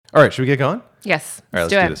All right, should we get going? Yes. All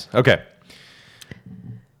right, let's do this. Okay.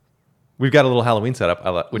 We've got a little Halloween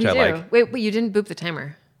setup, which I like. Wait, you didn't boop the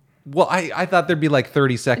timer. Well, I thought there'd be like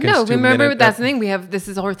 30 seconds No, to remember, a minute. that's the thing. This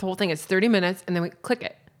is our whole thing. It's 30 minutes, and then we click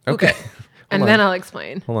it. Okay. And then I'll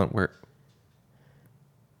explain. Hold on. Where?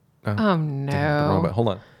 Oh, no. Wrong button. Hold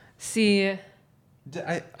on. See.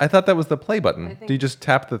 I thought that was the play button. Do you just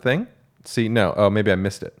tap the thing? See, no. Oh, maybe I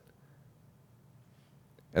missed it.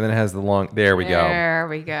 And then it has the long... There we go. There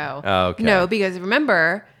we go. Okay. No, because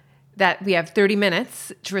remember that we have 30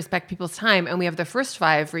 minutes to respect people's time, and we have the first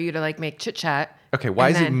 5 for you to like make chit-chat. Okay, why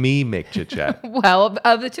is it me make chit-chat? Well,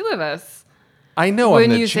 of the two of us. I know When I'm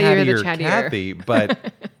the you say you're the chattier chattier. Kathy,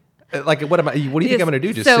 but like, what do you think I'm going to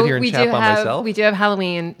do? Just sit here and chat by myself? We do have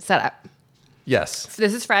Halloween set up. Yes. So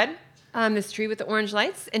this is Fred, this tree with the orange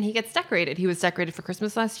lights, and he gets decorated. He was decorated for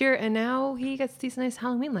Christmas last year, and now he gets these nice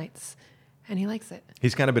Halloween lights, and he likes it.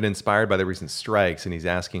 He's kind of been inspired by the recent strikes, and he's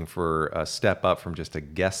asking for a step up from just a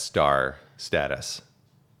guest star status.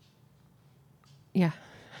 Yeah.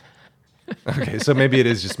 Okay, so maybe it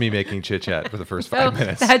is just me making chit-chat for the first 5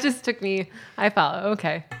 minutes. That just took me. I follow.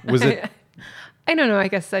 Okay. Was it? I don't know. I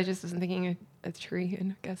guess I just wasn't thinking a tree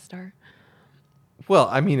and a guest star. Well,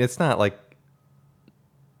 I mean, it's not like...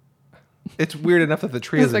 It's weird enough that the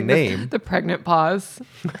tree has like a name. The pregnant pause.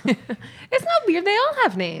 It's not weird. They all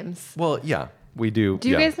have names. Well, yeah, we do. Do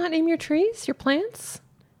you guys not name your trees, your plants?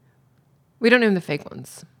 We don't name the fake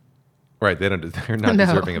ones. Right, they're not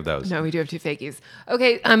deserving of those. No, we do have 2 fakies.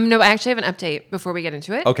 Okay, no, I actually have an update before we get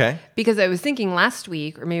into it. Okay. Because I was thinking last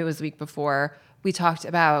week, or maybe it was the week before, we talked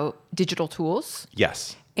about digital tools.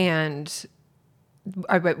 Yes. And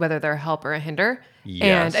whether they're a help or a hinder.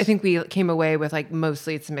 Yes. And I think we came away with like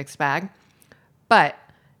mostly it's a mixed bag. But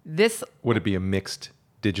this... Would it be a mixed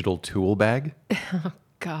digital tool bag? Oh,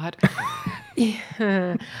 God.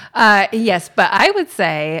 Yes, but I would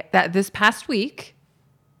say that this past week,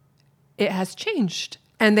 it has changed.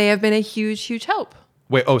 And they have been a huge, huge help.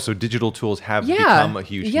 Wait, so digital tools have become a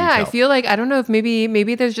huge help. I feel like, I don't know if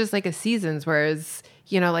maybe there's just like a seasons, whereas,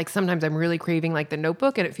 like sometimes I'm really craving like the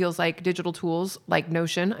notebook and it feels like digital tools like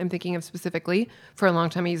Notion, I'm thinking of specifically. For a long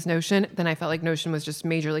time I used Notion. Then I felt like Notion was just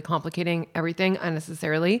majorly complicating everything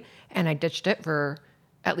unnecessarily. And I ditched it for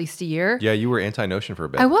at least a year. Yeah, you were anti-Notion for a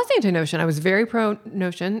bit. I was anti-Notion. I was very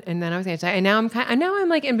pro-Notion, and then I was anti. And now I'm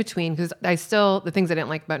like in between because the things I didn't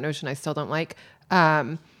like about Notion, I still don't like.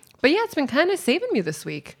 But yeah, it's been kind of saving me this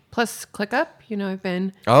week. Plus ClickUp, I've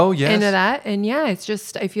been into that. And yeah, it's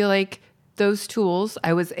just, I feel like those tools,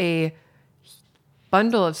 I was a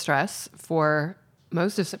bundle of stress for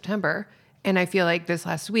most of September. And I feel like this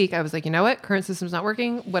last week, I was like, you know what? Current system's not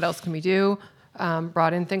working. What else can we do?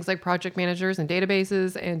 Brought in things like project managers and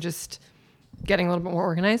databases and just getting a little bit more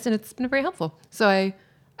organized. And it's been very helpful. So I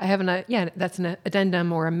have that's an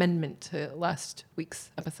addendum or amendment to last week's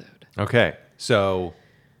episode. Okay. So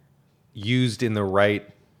used in the right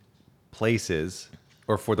places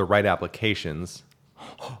or for the right applications.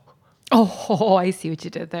 Oh, I see what you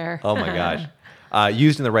did there. Oh my gosh.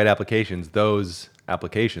 Used in the right applications, those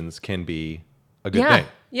applications can be a good thing.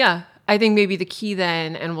 Yeah. I think maybe the key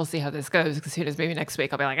then, and we'll see how this goes, because soon as maybe next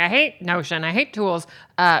week I'll be like, I hate Notion, I hate tools.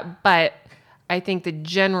 But I think the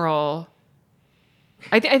general,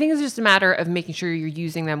 I think it's just a matter of making sure you're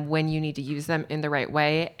using them when you need to use them in the right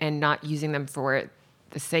way and not using them for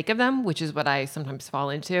the sake of them, which is what I sometimes fall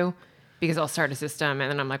into, because I'll start a system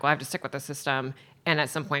and then I'm like, well, I have to stick with the system. And at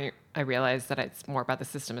some point I realize that it's more about the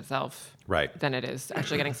system itself than it is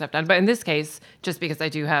actually getting stuff done. But in this case, just because I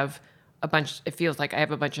do have it feels like I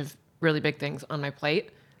have a bunch of really big things on my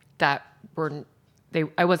plate that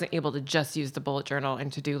I wasn't able to just use the bullet journal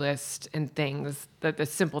and to-do list and things, the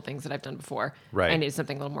simple things that I've done before. Right. I needed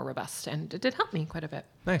something a little more robust, and it did help me quite a bit.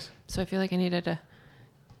 Nice. So I feel like I needed to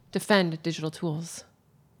defend digital tools.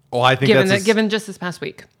 Oh, I think given just this past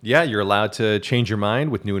week. Yeah, you're allowed to change your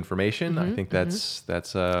mind with new information. I think that's.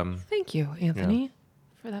 Thank you, Anthony,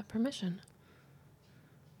 for that permission.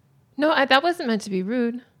 No, that wasn't meant to be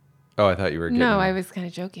rude. Oh, I thought you were kidding. No, I was kind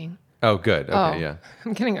of joking. Oh, good. Okay, yeah.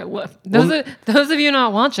 I'm getting a look. Those of you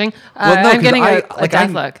not watching, I'm getting a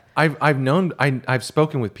death look. I've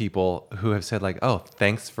spoken with people who have said like, "Oh,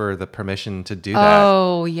 thanks for the permission to do that."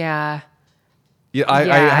 Oh, yeah. Yeah, I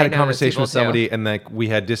had a conversation with somebody, and like we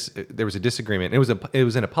had there was a disagreement. It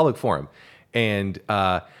was in a public forum, and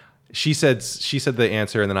she said the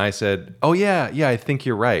answer, and then I said, "Oh yeah, I think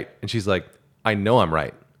you're right," and she's like, "I know I'm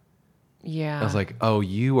right." Yeah. I was like, "Oh,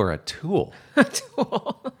 you are a tool." A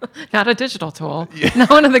tool, not a digital tool. Yeah. Not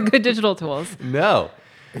one of the good digital tools. No.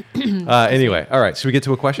 Anyway, all right. Should we get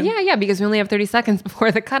to a question? Yeah, because we only have 30 seconds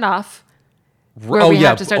before the cutoff. Where we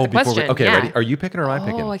have to start the question. Okay, yeah. ready? Are you picking or am I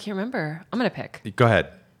picking? Oh, I can't remember. I'm going to pick. Go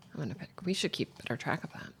ahead. I'm going to pick. We should keep better track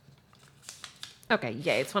of that. Okay,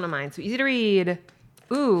 yay. It's one of mine. So easy to read.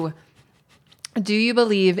 Ooh. Do you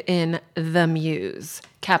believe in the Muse?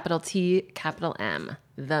 Capital T, capital M.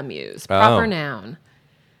 The Muse. Proper noun.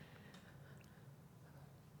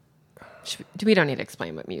 We don't need to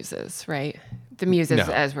explain what Muse is, right? The Muse is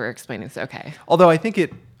as we're explaining. It's okay. Although I think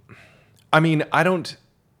I'm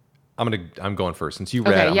going first since you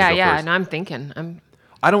read. Okay, yeah. First. No, I'm thinking.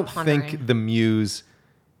 I don't pondering. think the Muse.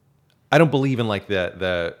 I don't believe in like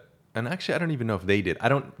the. And actually, I don't even know if they did. I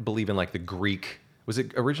don't believe in like the Greek. Was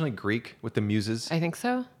it originally Greek with the Muses? I think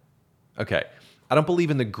so. Okay. I don't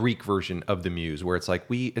believe in the Greek version of the Muse where it's like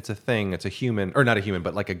it's a thing, it's a human, or not a human,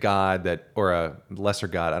 but like a god or a lesser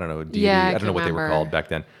god. I don't know, a deity. Yeah, I don't know what they were remember. called back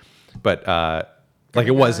then. But like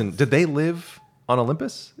it wasn't. Did they live on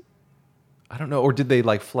Olympus? I don't know. Or did they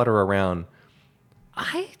like flutter around?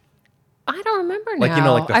 I don't remember now. Like, you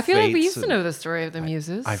know, like the I feel like we fates used to know the story of the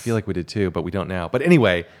Muses. I feel like we did too, but we don't now. But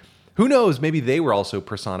anyway, who knows? Maybe they were also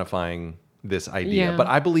personifying this idea. Yeah. But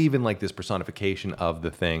I believe in like this personification of the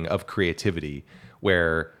thing of creativity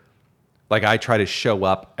where like I try to show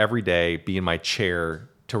up every day, be in my chair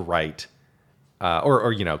to write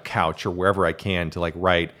or you know, couch or wherever I can to like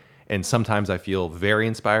write. And sometimes I feel very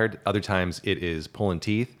inspired. Other times it is pulling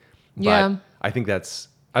teeth. But Yeah. I think I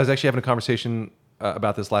was actually having a conversation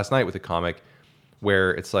about this last night with a comic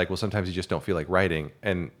where it's like, well, sometimes you just don't feel like writing.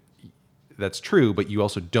 And that's true, but you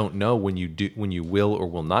also don't know when you will or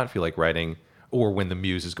will not feel like writing, or when the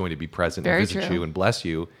Muse is going to be present Very and visit true. you and bless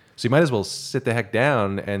you. So you might as well sit the heck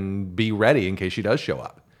down and be ready in case she does show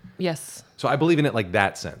up. Yes. So I believe in it like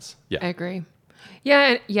that sense. Yeah. I agree.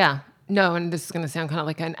 Yeah. No, and this is going to sound kind of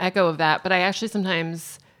like an echo of that, but I actually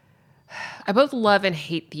sometimes, I both love and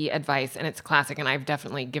hate the advice, and it's classic, and I've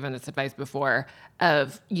definitely given this advice before,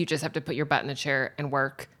 of you just have to put your butt in the chair and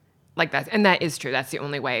work like that. And that is true. That's the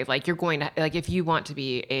only way. Like you're going to, like if you want to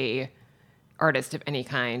be a artist of any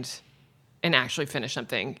kind and actually finish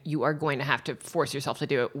something, you are going to have to force yourself to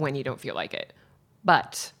do it when you don't feel like it.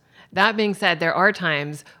 But that being said, there are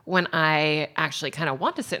times when I actually kind of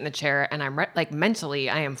want to sit in the chair and I'm like mentally,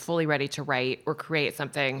 I am fully ready to write or create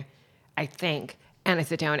something, I think, and I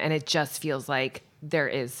sit down and it just feels like there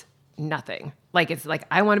is nothing. Like it's like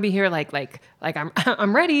I want to be here, like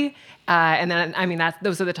I'm ready, and then I mean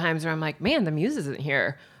those are the times where I'm like, man, the Muse isn't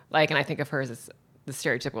here. Like, and I think of her as the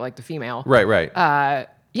stereotypical like the female, Right.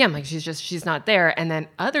 yeah, I'm like she's not there. And then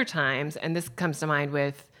other times, and this comes to mind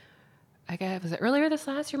with, I guess was it earlier this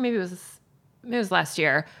last year? Maybe it was last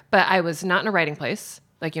year. But I was not in a writing place.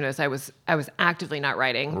 Like, you know, so I was actively not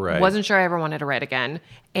writing. Right. Wasn't sure I ever wanted to write again,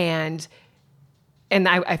 and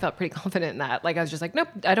I felt pretty confident in that. Like I was just like, nope,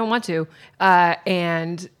 I don't want to.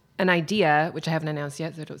 And an idea, which I haven't announced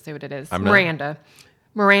yet, so don't say what it is. Miranda,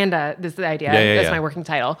 this is the idea. That's my working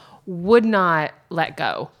title. Would not let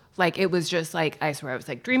go. Like it was just like, I swear I was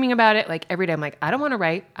like dreaming about it. Like every day I'm like, I don't want to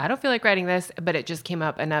write. I don't feel like writing this. But it just came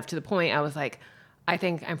up enough to the point I was like, I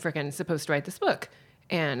think I'm freaking supposed to write this book.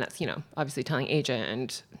 And that's, you know, obviously telling agent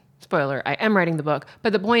and spoiler, I am writing the book.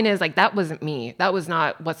 But the point is like, that wasn't me. That was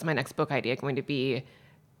not what's my next book idea going to be.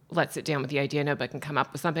 Let's sit down with the idea notebook and come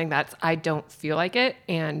up with something I don't feel like it.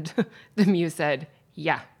 And the Muse said,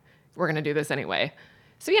 yeah, we're going to do this anyway.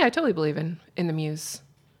 So yeah, I totally believe in the Muse.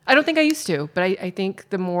 I don't think I used to, but I think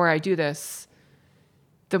the more I do this,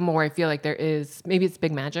 the more I feel like there is, maybe it's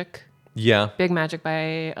Big Magic. Yeah. Big Magic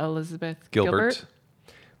by Elizabeth Gilbert.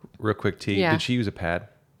 Real quick, T. Yeah. Did she use a pad?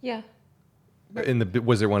 Yeah.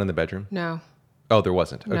 Was there one in the bedroom? No. Oh, there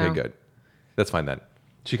wasn't. Okay, No. good. That's fine then.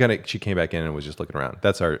 She came back in and was just looking around.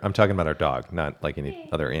 I'm talking about our dog, not like any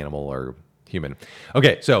other animal or human.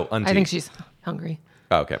 Okay, so on T. I think she's hungry.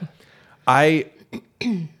 Oh, okay. I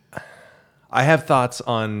have thoughts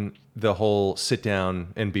on the whole sit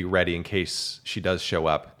down and be ready in case she does show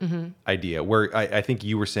up idea, where I think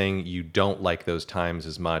you were saying you don't like those times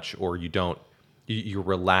as much, or you're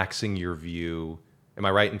relaxing your view. Am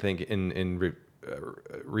I right in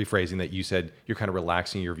rephrasing that you said you're kind of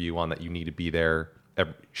relaxing your view on that you need to be there,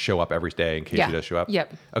 show up every day in case she does show up?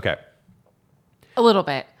 Yep. Okay. A little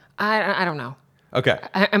bit. I don't know. Okay.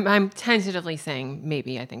 I'm tentatively saying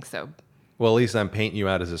maybe. I think so. Well, at least I'm painting you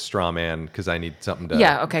out as a straw man because I need something to.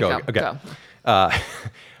 Yeah. Okay. Go.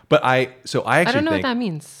 But I actually I don't know think what that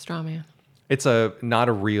means. Straw man. it's not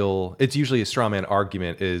a real. It's usually a straw man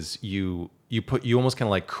argument. Is you almost kind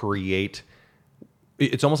of like create.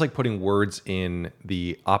 it's almost like putting words in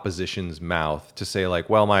the opposition's mouth to say like,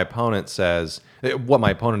 well, my opponent says what my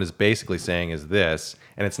opponent is basically saying is this,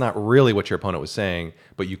 and it's not really what your opponent was saying,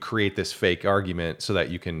 but you create this fake argument so that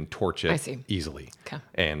you can torch it easily. Okay.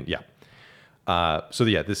 And so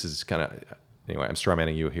yeah, this is kind of, anyway, I'm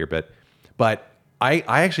strawmanning you here, but I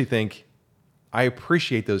actually think I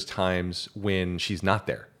appreciate those times when she's not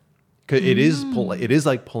there. 'Cause it is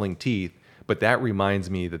like pulling teeth, but that reminds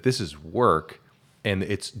me that this is work and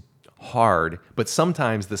it's hard, but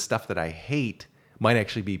sometimes the stuff that I hate might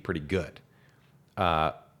actually be pretty good.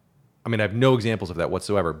 I mean, I have no examples of that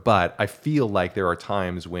whatsoever, but I feel like there are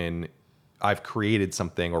times when I've created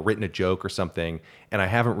something or written a joke or something, and I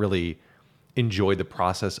haven't really enjoyed the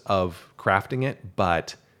process of crafting it,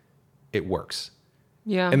 but it works.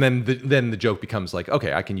 Yeah. And then the joke becomes like,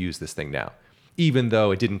 okay, I can use this thing now. Even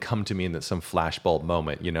though it didn't come to me in some flashbulb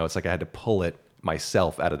moment, it's like I had to pull it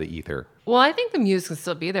myself out of the ether. Well, I think the muse can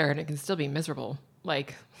still be there and it can still be miserable.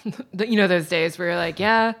 Like, those days where you're like,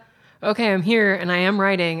 yeah, okay, I'm here and I am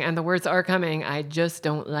writing and the words are coming. I just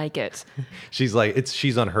don't like it. She's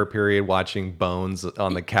on her period watching Bones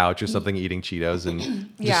on the couch or something, eating Cheetos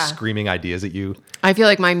and just screaming ideas at you. I feel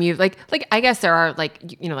like my muse, like I guess there are like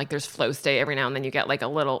there's flow state every now and then you get like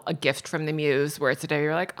a gift from the muse where it's a day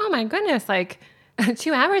you're like, oh my goodness, like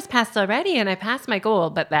 2 hours passed already and I passed my goal.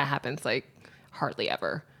 But that happens like hardly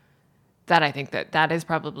ever. That I think that is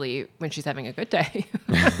probably when she's having a good day.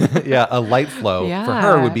 Yeah, a light flow for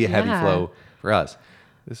her would be a heavy flow for us.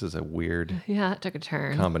 This is a weird it took a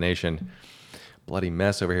turn. Combination. Bloody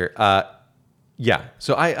mess over here. Yeah,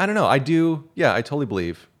 so I don't know. I totally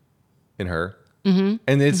believe in her. Mm-hmm.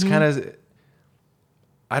 And it's kind of,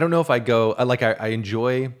 I don't know if I go, I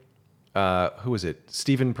enjoy, who is it?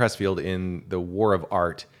 Stephen Pressfield in The War of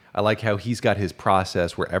Art. I like how he's got his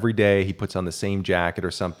process where every day he puts on the same jacket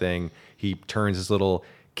or something. He turns his little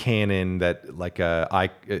cannon that like a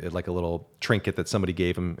little trinket that somebody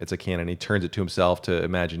gave him. It's a cannon. He turns it to himself to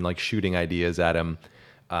imagine like shooting ideas at him.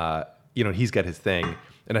 He's got his thing.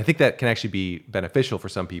 And I think that can actually be beneficial for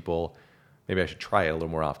some people. Maybe I should try it a little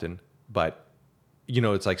more often. But,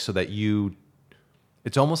 it's like so that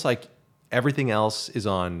it's almost like everything else is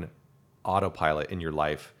on autopilot in your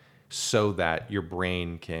life so that your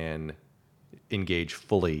brain can engage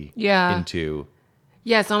fully into...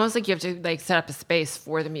 Yeah, it's almost like you have to like set up a space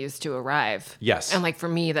for the muse to arrive. Yes. And like for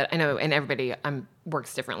me that I know, and everybody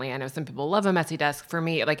works differently. I know some people love a messy desk. For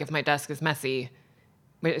me, like if my desk is messy,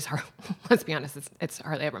 it's hard, let's be honest, it's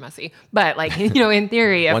hardly ever messy. But like, in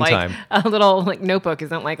theory, if like a little like notebook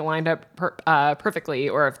isn't like lined up perfectly,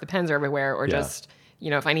 or if the pens are everywhere, or just,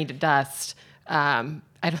 if I need to dust, I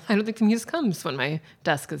don't think the muse comes when my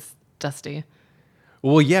desk is dusty.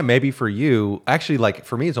 Well, yeah, maybe for you, actually, like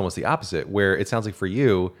for me, it's almost the opposite, where it sounds like for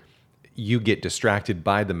you, you get distracted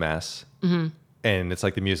by the mess, and it's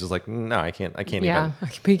like the muse is like, no, I can't even.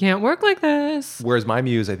 We can't work like this. Whereas my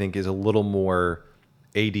muse, I think, is a little more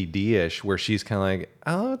ADD-ish, where she's kind of like,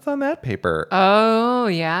 oh, it's on that paper. Oh,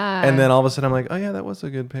 yeah. And then all of a sudden, I'm like, oh, yeah, that was a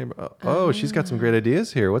good paper. Oh, she's got some great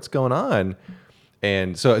ideas here. What's going on?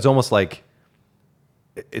 And so it's almost like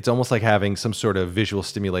having some sort of visual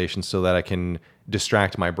stimulation so that I can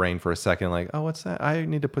distract my brain for a second. Like, oh, what's that? I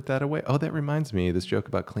need to put that away. Oh, that reminds me of this joke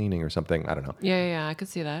about cleaning or something. I don't know. Yeah, I could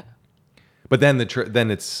see that. But then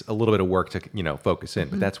then it's a little bit of work to focus in.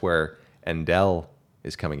 But that's where Endel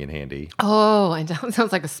is coming in handy. Oh, Endel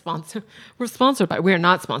sounds like a sponsor. We're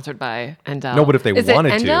not sponsored by Endel. No, but if they wanted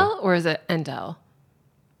to. Is it Endel or is it Endel?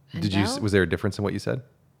 Was there a difference in what you said?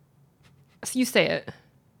 So you say it.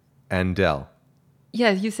 Endel. Yeah,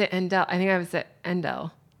 you say Endel. I think I would say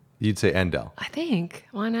Endel. You'd say Endel. I think.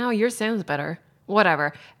 Well, now yours sounds better.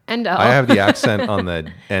 Whatever. Endel. I have the accent on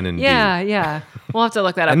the N and D. Yeah. We'll have to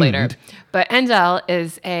look that up later. But Endel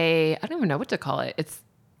is I don't even know what to call it. It's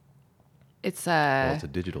it's a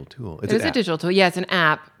digital tool. It's a digital tool. Yeah, it's an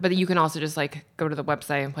app, but you can also just like go to the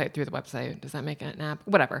website and play it through the website. Does that make it an app?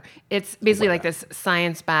 Whatever. It's basically like this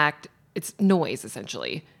science-backed, it's noise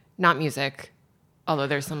essentially, not music. Although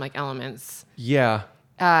there's some like elements. Yeah.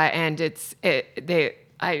 And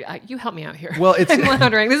you help me out here. Well, it's I'm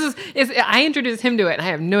wondering. I introduced him to it and I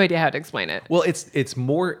have no idea how to explain it. Well, it's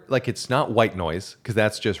more like it's not white noise because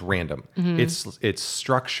that's just random. Mm-hmm. It's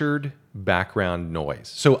structured background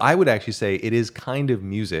noise. So I would actually say it is kind of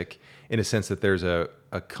music in a sense that there's a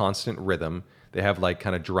constant rhythm. They have like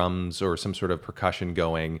kind of drums or some sort of percussion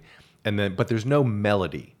going, but there's no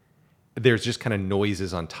melody. There's just kind of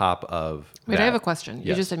noises on top of Wait, that. I have a question. Yes.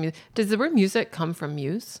 You just said music. Does the word music come from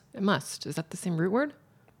muse? It must. Is that the same root word?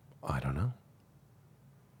 I don't know.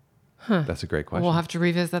 Huh. That's a great question. We'll have to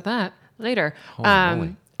revisit that later.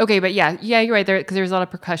 Okay, but yeah, you're right there because there's a lot of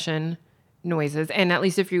percussion noises, and at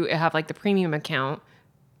least if you have like the premium account,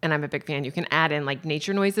 and I'm a big fan, you can add in like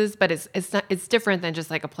nature noises, but it's different than just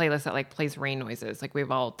like a playlist that like plays rain noises. Like we've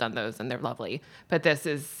all done those and they're lovely, but this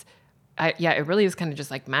is, it really is kind of just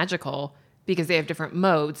like magical because they have different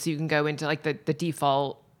modes, so you can go into like the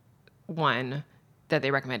default one that they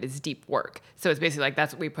recommend is deep work. So it's basically like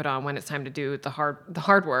that's what we put on when it's time to do the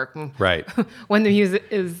hard work. Right. When the music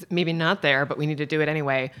is maybe not there, but we need to do it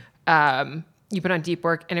anyway. You put on deep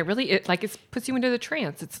work, and it puts you into the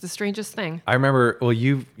trance. It's the strangest thing. I remember. Well,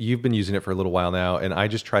 you've been using it for a little while now, and I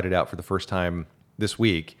just tried it out for the first time this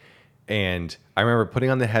week. And I remember putting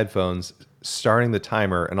on the headphones, starting the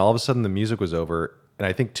timer, and all of a sudden the music was over, and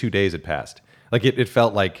I think 2 days had passed. Like it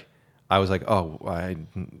felt like. I was like, oh,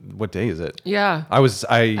 what day is it? Yeah.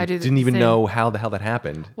 I didn't even know how the hell that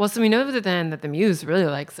happened. Well, so we know that the Muse really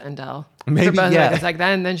likes Endel. Maybe, yeah. It's like that,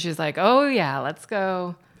 and then she's like, oh, yeah, let's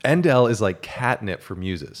go. Endel is like catnip for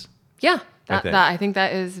muses. Yeah, I think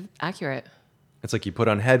that is accurate. It's like you put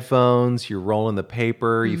on headphones, you're rolling the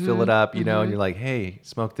paper, you fill it up, you know, and you're like, hey,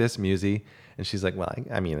 smoke this, Musey. And she's like, well,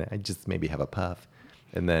 I just maybe have a puff.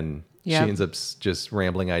 And then she ends up just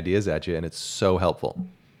rambling ideas at you, and it's so helpful.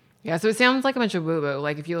 Yeah, so it sounds like a bunch of woo-woo.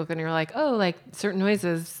 Like if you look and you're like, oh, like certain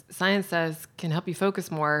noises, science says can help you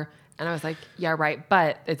focus more. And I was like, yeah, right.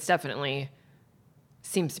 But it's definitely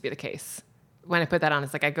seems to be the case. When I put that on,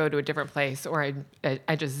 it's like I go to a different place or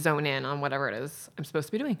I just zone in on whatever it is I'm supposed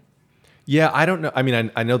to be doing. Yeah, I don't know. I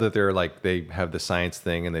mean, I know that they have the science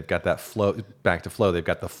thing and they've got that flow, back to flow. They've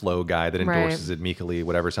got the flow guy that endorses it meekly,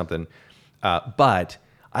 whatever, something. But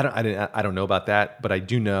I don't know about that, but I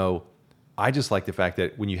do know. I just like the fact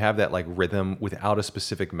that when you have that like rhythm without a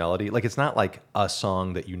specific melody, like it's not like a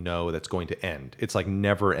song that you know that's going to end. It's like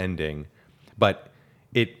never ending, but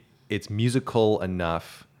it's musical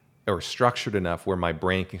enough or structured enough where my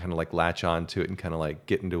brain can kind of like latch on to it and kind of like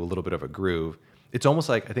get into a little bit of a groove. It's almost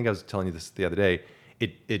like, I think I was telling you this the other day,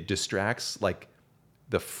 it distracts like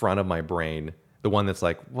the front of my brain, the one that's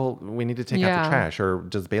like, well, we need to take out the trash, or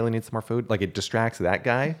does Bailey need some more food? Like it distracts that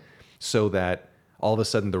guy so that all of a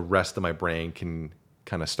sudden the rest of my brain can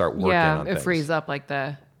kind of start working on things. It frees up like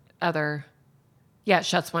the other, it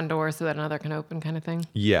shuts one door so that another can open kind of thing.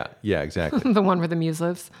 Yeah, exactly. The one where the Muse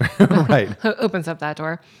lives. Right. Opens up that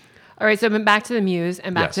door. All right, so back to the Muse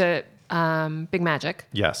and back to Big Magic,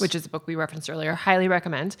 which is a book we referenced earlier. Highly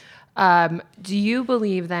recommend. Do you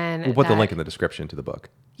believe then we'll put the link in the description to the book.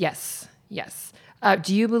 Yes.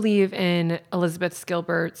 Do you believe in Elizabeth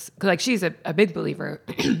Gilbert's, like she's a big believer,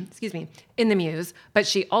 excuse me, in the Muse, but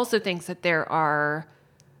she also thinks that there are,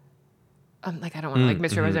 like I don't want to like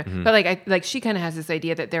misrepresent, but like she kind of has this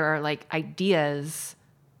idea that there are like ideas,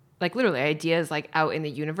 like literally ideas like out in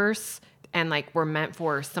the universe, and like we're meant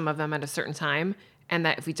for some of them at a certain time, and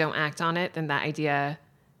that if we don't act on it, then that idea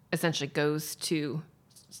essentially goes to,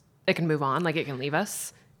 it can move on, like it can leave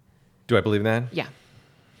us. Do I believe in that? Yeah.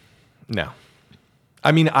 No.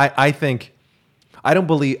 I mean, I think, I don't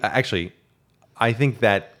believe, actually, I think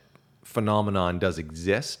that phenomenon does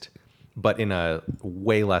exist, but in a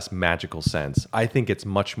way less magical sense. I think it's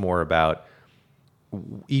much more about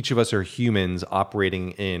each of us are humans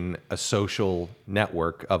operating in a social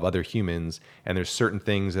network of other humans, and there's certain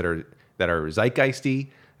things that are zeitgeisty,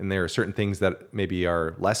 and there are certain things that maybe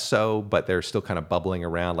are less so, but they're still kind of bubbling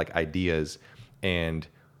around like ideas, and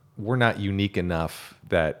we're not unique enough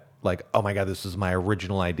that like, oh my God, this is my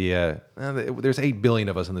original idea. There's 8 billion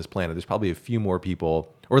of us on this planet. There's probably a few more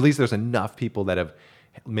people, or at least there's enough people that have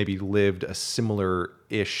maybe lived a similar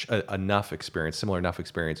enough experience.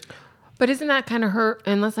 But isn't that kind of her,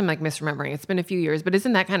 unless I'm like misremembering, it's been a few years, but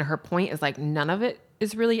isn't that kind of her point, is like none of it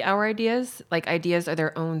is really our ideas? Like ideas are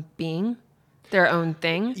their own being, their own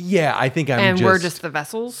thing. Yeah, I think we're just the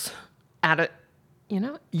vessels at it, you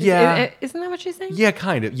know? Yeah. Isn't that what she's saying? Yeah,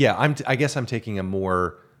 kind of. Yeah, I guess I'm taking a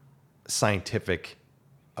more scientific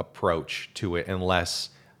approach to it and less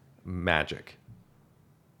magic.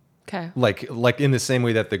 Okay. Like in the same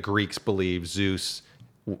way that the Greeks believe Zeus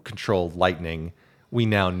controlled lightning, we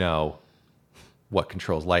now know what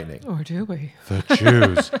controls lightning. Or do we? The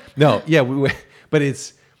Jews. No, yeah, but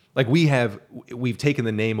it's like we've taken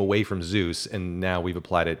the name away from Zeus and now we've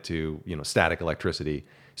applied it to, static electricity.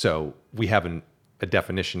 So we have a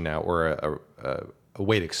definition now, or a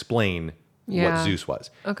way to explain what Zeus was.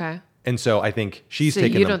 Okay. And so I think she's so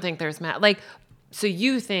taken. You don't think there's so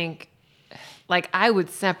you think, like I would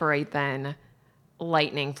separate then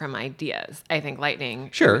lightning from ideas. I think lightning.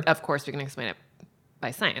 Sure. Of course, we can explain it by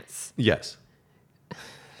science. Yes.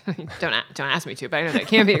 Don't ask me to, but I know that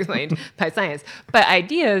can be explained by science. But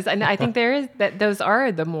ideas, and I think those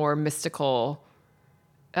are the more mystical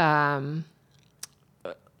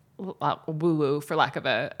woo-woo, for lack of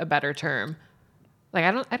a better term. Like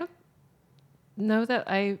I don't know that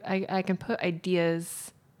I can put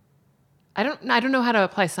ideas. I don't know how to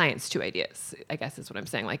apply science to ideas, I guess is what I'm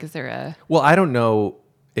saying. Like, is there a... Well, I don't know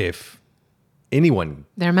if anyone...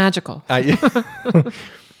 They're magical. I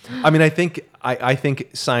mean, I think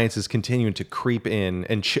science is continuing to creep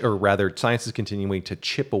in, or rather, science is continuing to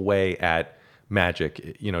chip away at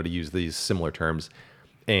magic, to use these similar terms.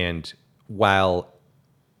 And while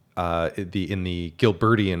in the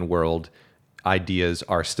Gilbertian world, ideas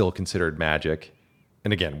are still considered magic,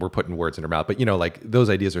 and again, we're putting words in her mouth, but like those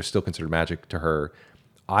ideas are still considered magic to her.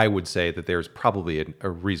 I would say that there's probably a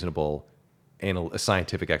reasonable a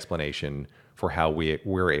scientific explanation for how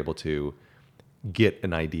we're able to get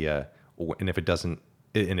an idea, and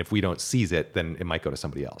if we don't seize it, then it might go to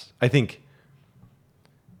somebody else. I think,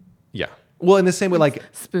 yeah. Well, in the same way, like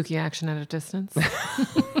spooky action at a distance.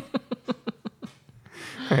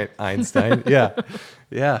 Right, Einstein. Yeah.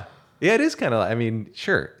 It is kind of. I mean,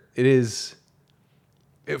 sure, it is.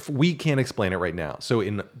 If we can't explain it right now, so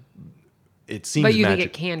it seems. But you magic. think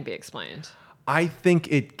it can be explained? I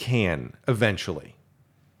think it can eventually.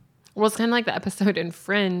 Well, it's kind of like the episode in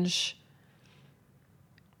Fringe.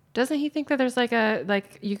 Doesn't he think that there's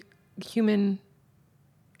human?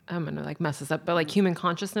 I'm gonna mess this up, but human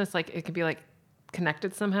consciousness, it could be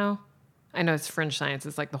connected somehow. I know it's fringe science.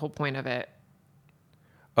 It's the whole point of it.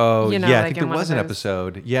 Oh, yeah, I think there was an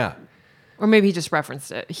episode. Yeah. Or maybe he just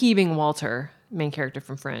referenced it. He being Walter, main character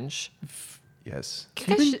from Fringe. Yes.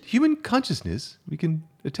 Human consciousness, we can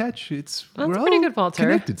attach. We're all pretty good, Walter.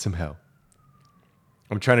 Connected somehow.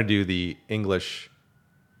 I'm trying to do the English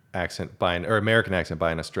accent or American accent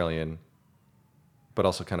by an Australian, but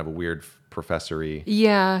also kind of a weird professor-y.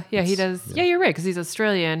 Yeah, he does. Yeah, you're right, because he's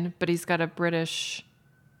Australian, but he's got a British...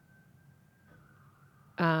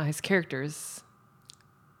 his characters...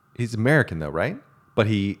 He's American, though, right? But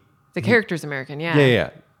the character's American, yeah. Yeah.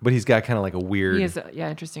 But he's got kind of a weird... He has,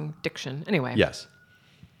 interesting diction. Anyway. Yes.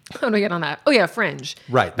 How do I get on that? Oh, yeah, Fringe.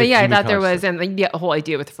 Right. But yeah, I thought there was... And the whole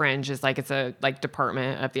idea with Fringe is it's a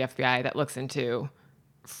department of the FBI that looks into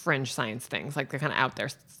fringe science things, the kind of out there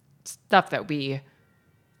stuff that we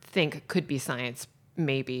think could be science,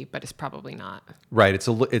 maybe, but it's probably not. Right.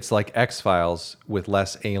 It's like X-Files with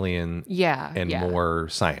less alien and more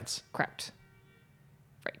science. Correct.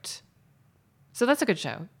 Right. So that's a good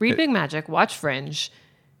show. Read Big Magic, watch Fringe.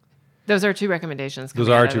 Those are two recommendations. Those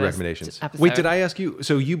are two recommendations. Wait, did I ask you?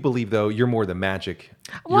 So you believe, though, you're more the magic.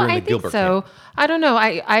 Well, I think so. I don't know.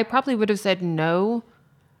 I probably would have said no.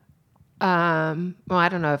 Well, I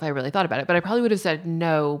don't know if I really thought about it, but I probably would have said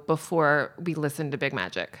no before we listened to Big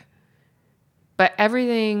Magic. But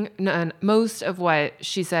most of what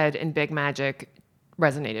she said in Big Magic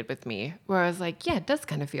resonated with me, where I was like, yeah, it does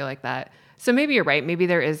kind of feel like that. So maybe you're right. Maybe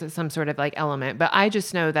there is some sort of element, but I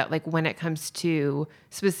just know that when it comes to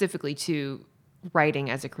specifically to writing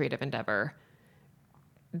as a creative endeavor,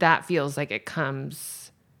 that feels like it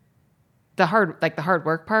comes the hard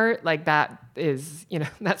work part. That is,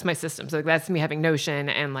 that's my system. So that's me having Notion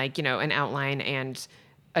and an outline and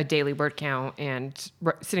a daily word count and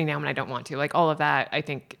sitting down when I don't want to. All of that, I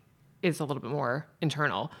think, is a little bit more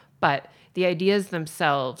internal. But the ideas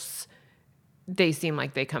themselves, they seem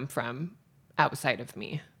like they come from outside of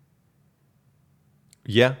me.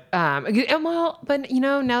 Yeah. Well, but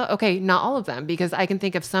now, okay, not all of them, because I can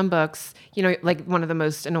think of some books, one of the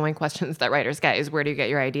most annoying questions that writers get is, where do you get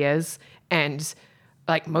your ideas? And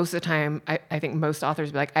most of the time, I think most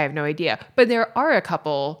authors be like, I have no idea. But there are a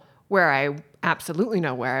couple where I absolutely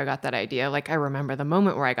know where I got that idea. I remember the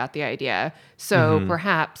moment where I got the idea. So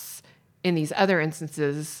perhaps in these other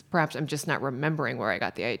instances, perhaps I'm just not remembering where I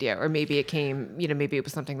got the idea. Or maybe it came, maybe it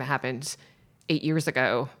was something that happened 8 years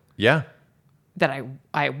ago. Yeah. That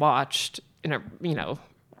I watched in a,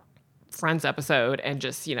 Friends episode, and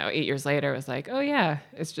just, 8 years later was like, oh yeah,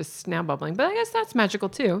 it's just now bubbling. But I guess that's magical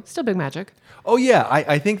too. Still big magic. Oh yeah.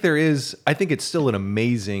 I think it's still an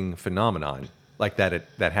amazing phenomenon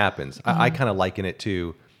that happens. I kind of liken it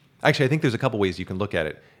to, actually, I think there's a couple ways you can look at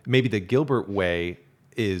it. Maybe the Gilbert way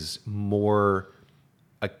is more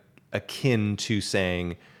akin to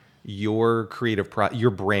saying your creative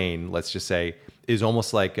your brain, let's just say, is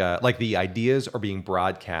almost like the ideas are being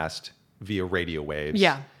broadcast via radio waves.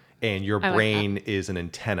 Yeah. And your brain is an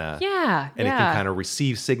antenna. Yeah. And it can kind of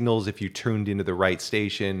receive signals if you tuned into the right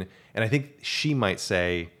station. And I think she might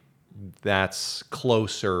say that's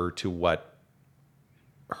closer to what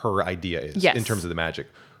her idea is in terms of the magic.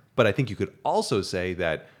 But I think you could also say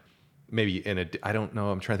that maybe I don't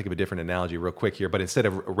know, I'm trying to think of a different analogy real quick here, but instead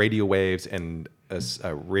of radio waves and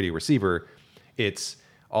a radio receiver, it's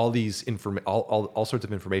all these all sorts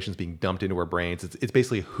of information is being dumped into our brains. It's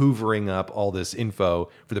basically hoovering up all this info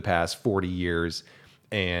for the past 40 years,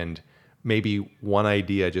 and maybe one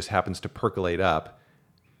idea just happens to percolate up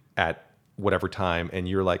at whatever time, and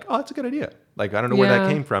you're like, oh, that's a good idea. Like, I don't know where that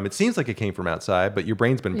came from. It seems like it came from outside, but your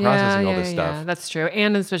brain's been processing all this stuff. Yeah, that's true.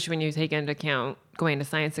 And especially when you take into account going to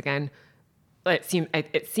science again,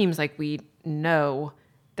 it seems like we know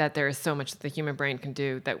that there is so much that the human brain can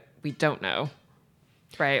do that we don't know.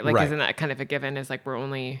 Right? Like, isn't that kind of a given? Is like we're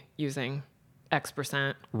only using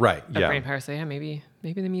X% of brain power. So yeah, maybe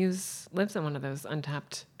the Muse lives in one of those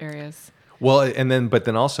untapped areas. Well, but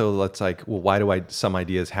then also it's like, well, why do some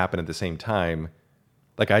ideas happen at the same time?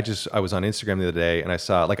 Like I was on Instagram the other day and I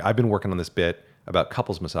saw, like, I've been working on this bit about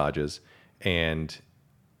couples massages, and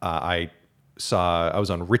I was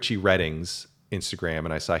on Richie Redding's Instagram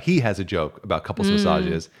and I saw he has a joke about couples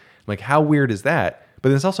massages. I'm like, how weird is that?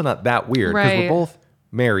 But it's also not that weird because we're both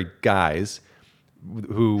married guys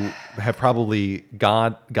who have probably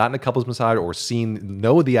gotten a couples massage or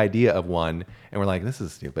know the idea of one, and we're like, this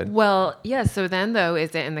is stupid. Well, yeah. So then, though,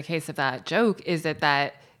 is it in the case of that joke, is it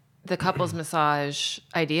that the couples massage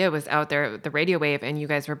idea was out there, the radio wave, and you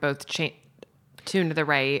guys were both tuned to the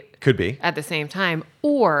right? Could be at the same time,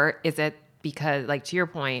 or is it because, like to your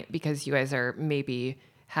point, because you guys are maybe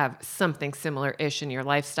have something similar-ish in your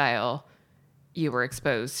lifestyle, you were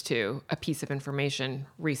exposed to a piece of information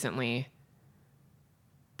recently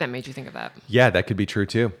that made you think of that? Yeah, that could be true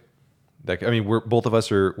too. Both of us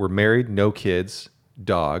we're married, no kids,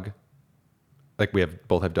 dog. Like we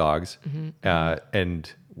both have dogs,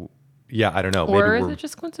 and yeah, I don't know. Or is it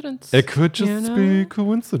just coincidence? It could just be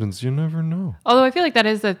coincidence. You never know. Although I feel like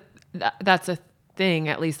that's a thing,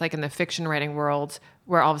 at least like in the fiction writing world,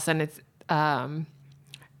 where all of a sudden it's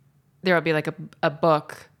there will be like a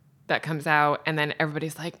book that comes out, and then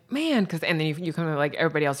everybody's like, man, and then you come like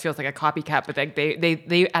everybody else feels like a copycat, but like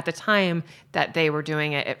they at the time that they were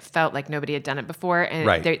doing it, it felt like nobody had done it before,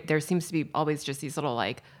 and there seems to be always just these little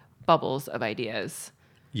like bubbles of ideas.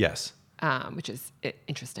 Yes, which is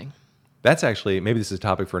interesting. That's actually, maybe this is a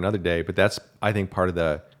topic for another day, but that's, I think, part of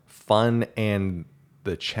the fun and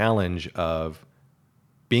the challenge of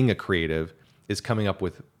being a creative is coming up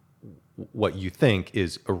with what you think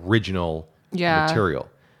is original material.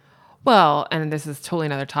 Well, and this is totally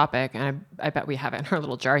another topic, and I bet we have it in our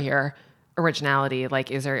little jar here. Originality,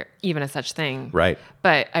 like, is there even a such thing? Right.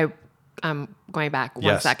 But I'm going back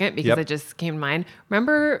one second because it just came to mind.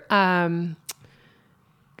 Remember, I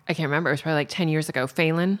can't remember. It was probably like 10 years ago.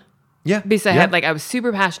 Phelan. Yeah. Because I was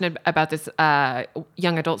super passionate about this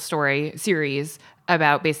young adult story series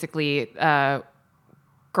about basically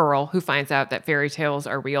girl who finds out that fairy tales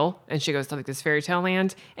are real, and she goes to like this fairy tale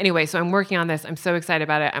land. Anyway, so I'm working on this. I'm so excited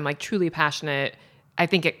about it. I'm like truly passionate. I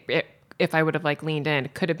think it if I would have like leaned in,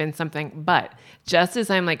 it could have been something. But just as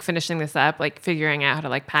I'm like finishing this up, like figuring out how to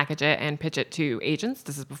like package it and pitch it to agents.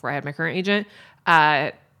 This is before I had my current agent.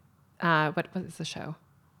 What is the show?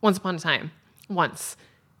 Once Upon a Time.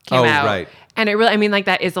 Came out. Right. And it really, I mean, like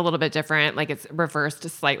that is a little bit different. Like it's reversed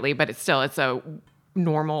slightly, but it's a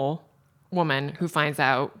normal woman who finds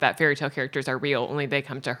out that fairy tale characters are real, only they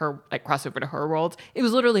come to her, like cross over to her world. It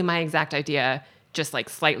was literally my exact idea, just like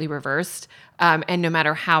slightly reversed. And no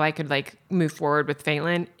matter how I could like move forward with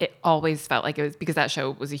Phelan, it always felt like it was, because that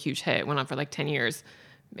show was a huge hit. It went on for like 10 years,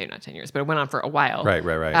 maybe not 10 years, but it went on for a while. Right.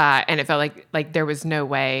 And it felt like there was no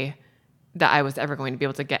way that I was ever going to be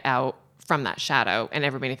able to get out from that shadow, and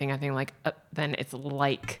everybody thinking like, then it's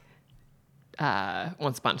like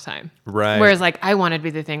Once Upon a Time. Right. Whereas like I wanted to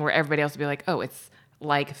be the thing where everybody else would be like, oh, it's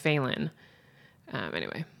like Phelan.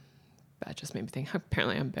 Anyway, that just made me think,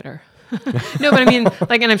 apparently I'm bitter. No, but I mean,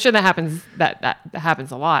 like, and I'm sure that happens, that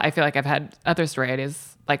happens a lot. I feel like I've had other story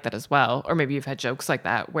ideas like that as well. Or maybe you've had jokes like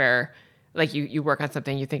that where like you work on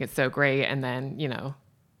something, you think it's so great, and then, you know,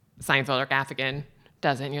 Seinfeld or Gaffigan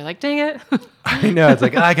does it, and you're like, dang it. I know, it's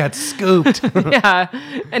like, I got scooped. Yeah.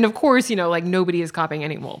 And of course, you know, like nobody is copying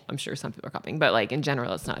any, well, I'm sure some people are copying, but like in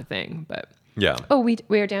general, it's not a thing. But yeah. Oh, we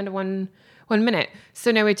are down to one minute. So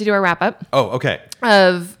now we have to do our wrap up. Oh, okay.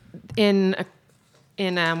 Of in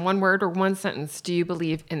one word or one sentence, do you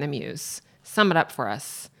believe in the Muse? Sum it up for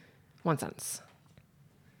us. One sentence.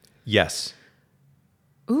 Yes.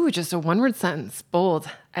 Ooh, just a one-word sentence. Bold.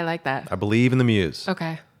 I like that. I believe in the Muse.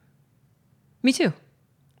 Okay. Me too.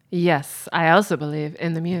 Yes, I also believe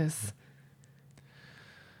in the Muse.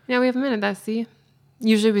 Now we have a minute. See,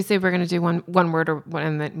 usually we say we're going to do one word or one,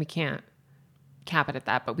 and then we can't cap it at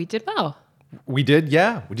that. But we did well. We did,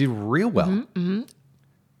 yeah. We did real well. Mm-hmm.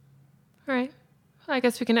 All right. Well, I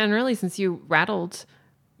guess we can end early since you rattled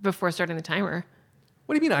before starting the timer.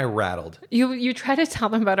 What do you mean I rattled? You try to tell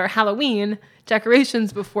them about our Halloween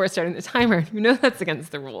decorations before starting the timer. You know that's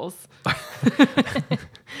against the rules.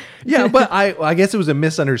 Yeah, but I guess it was a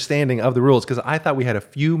misunderstanding of the rules because I thought we had a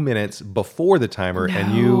few minutes before the timer,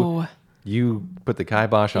 and you put the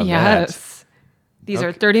kibosh on that. Yes. These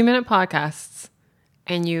are 30-minute podcasts,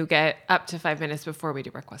 and you get up to 5 minutes before we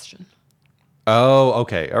do our question. Oh,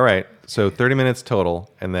 okay. All right. So 30 minutes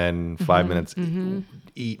total, and then 5 minutes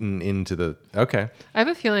eaten into the... Okay. I have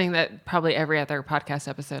a feeling that probably every other podcast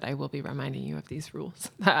episode, I will be reminding you of these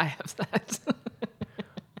rules that I have set.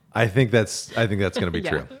 I think that's going to be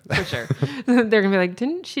true. For sure. They're going to be like,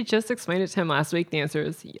 didn't she just explain it to him last week? The answer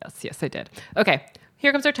is yes, I did. Okay.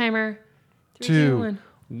 Here comes our timer. 3, 2,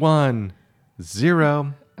 1,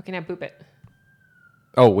 0. Okay, now boop it.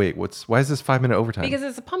 Oh, wait. Why is this 5 minute overtime? Because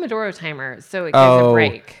it's a Pomodoro timer, so it gives a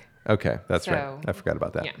break. Okay, that's right. I forgot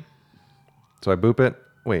about that. Yeah. So I boop it.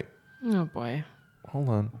 Wait. Oh, boy. Hold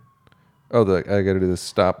on. Oh, I got to do the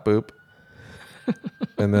stop boop.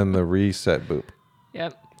 And then the reset boop.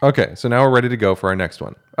 Yep. Okay, so now we're ready to go for our next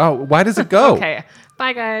one. Oh, why does it go? Okay.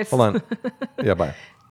 Bye, guys. Hold on. Yeah, bye.